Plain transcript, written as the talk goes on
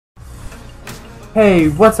Hey,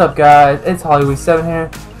 what's up guys? It's Hollywood7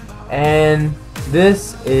 here, and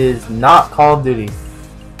this is not Call of Duty.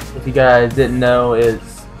 If you guys didn't know,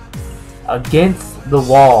 it's Against the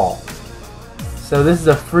Wall. So this is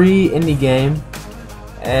a free indie game,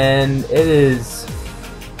 and it is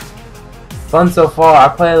fun so far. I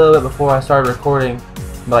played a little bit before I started recording,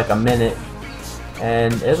 like a minute,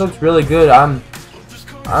 and it looks really good. I'm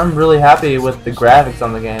really happy with the graphics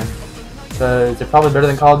on the game, because they're probably better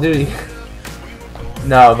than Call of Duty.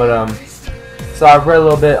 No, but so I've read a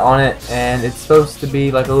little bit on it, and it's supposed to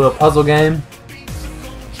be like a little puzzle game,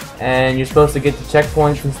 and you're supposed to get to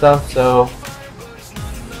checkpoints and stuff. So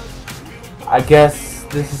I guess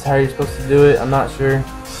this is how you're supposed to do it. I'm not sure,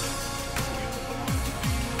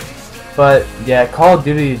 but yeah, Call of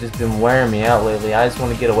Duty has just been wearing me out lately. I just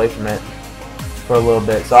want to get away from it for a little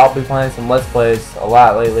bit. So I'll be playing some Let's Plays a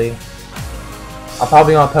lot lately. I'm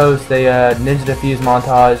probably gonna post a Ninja Defuse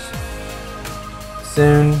montage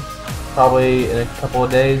soon, probably in a couple of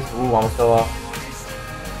days. Ooh, almost fell off.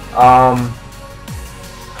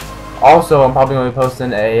 Also, I'm probably going to be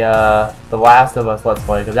posting a The Last of Us Let's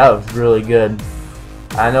Play, because that was really good.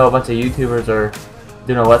 I know a bunch of YouTubers are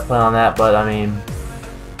doing a Let's Play on that, but I mean,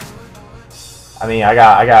 I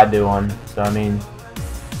gotta do one. So I'm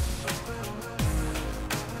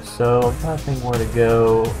trying to think where to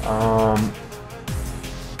go.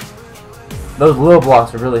 Those little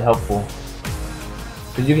blocks are really helpful,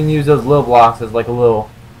 because you can use those little blocks as like a little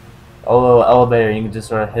elevator. You can just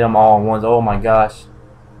sort of hit them all at once. Oh my gosh.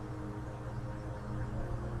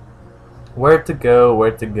 Where to go,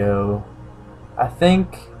 where to go. I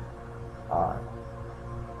think I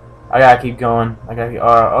gotta keep going.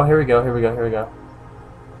 Oh, here we go.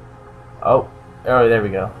 Oh, there we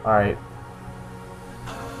go. Alright.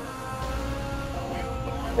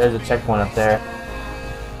 There's a checkpoint up there.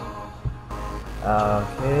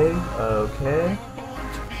 Okay.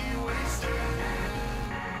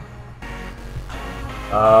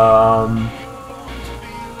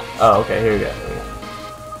 Oh, okay, here we go.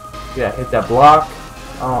 Yeah, hit that block.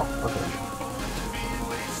 Oh, okay.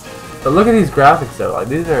 But look at these graphics though. Like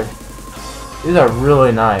these are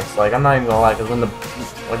really nice. Like I'm not even gonna lie, because when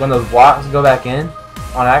those blocks go back in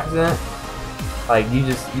on accident, like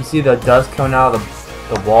you see the dust coming out of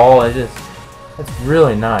the wall. It's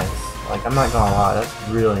really nice. Like I'm not gonna lie, that's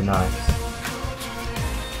really nice.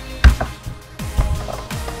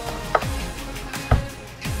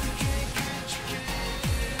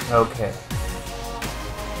 Okay.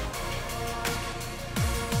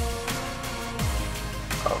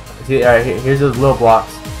 Oh, see, alright, here's those little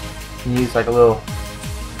blocks. You can use like a little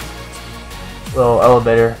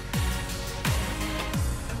elevator.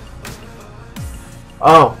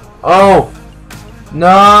 Oh!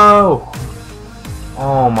 No!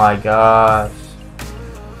 Oh my gosh.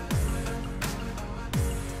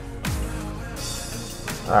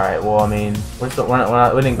 Alright, well, I mean, we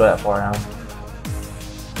didn't go that far now.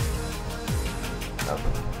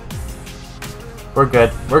 We're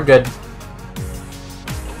good,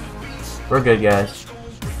 guys.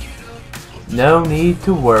 No need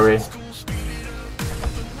to worry.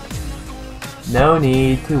 No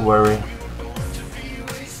need to worry.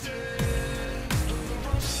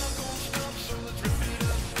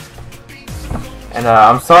 And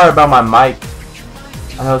I'm sorry about my mic.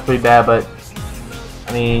 I know it's pretty bad, but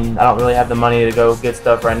I mean, I don't really have the money to go get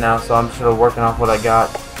stuff right now, so I'm sort of working off what I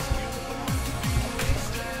got.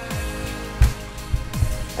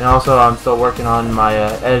 And also, I'm still working on my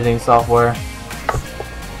editing software.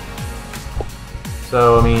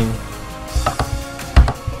 So, I mean,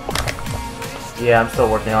 yeah, I'm still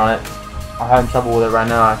working on it. I'm having trouble with it right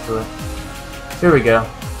now, actually. Here we go.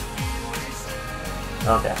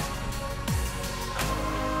 Okay.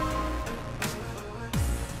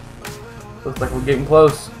 Looks like we're getting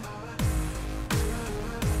close.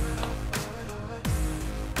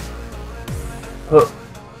 Huh.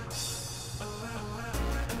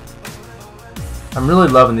 I'm really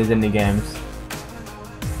loving these indie games.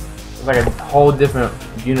 It's like a whole different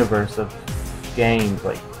universe of games.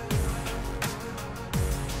 Like,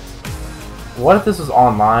 what if this was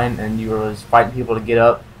online and you were just fighting people to get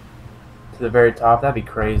up to the very top? That'd be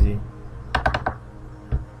crazy.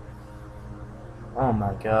 Oh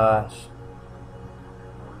my gosh.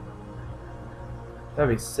 That'd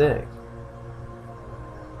be sick.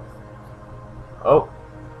 Oh,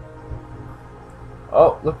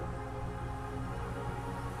 look.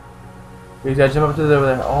 We gotta jump up to over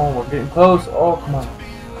there. Oh, we're getting close. Oh, come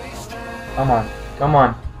on. Come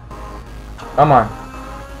on.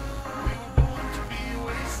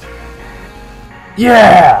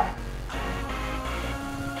 Yeah!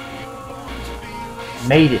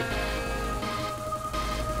 Made it.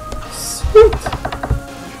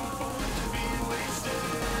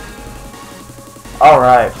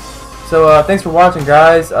 Alright. So, thanks for watching,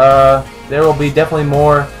 guys. There will be definitely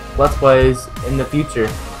more Let's Plays in the future.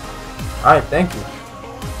 Alright, thank you.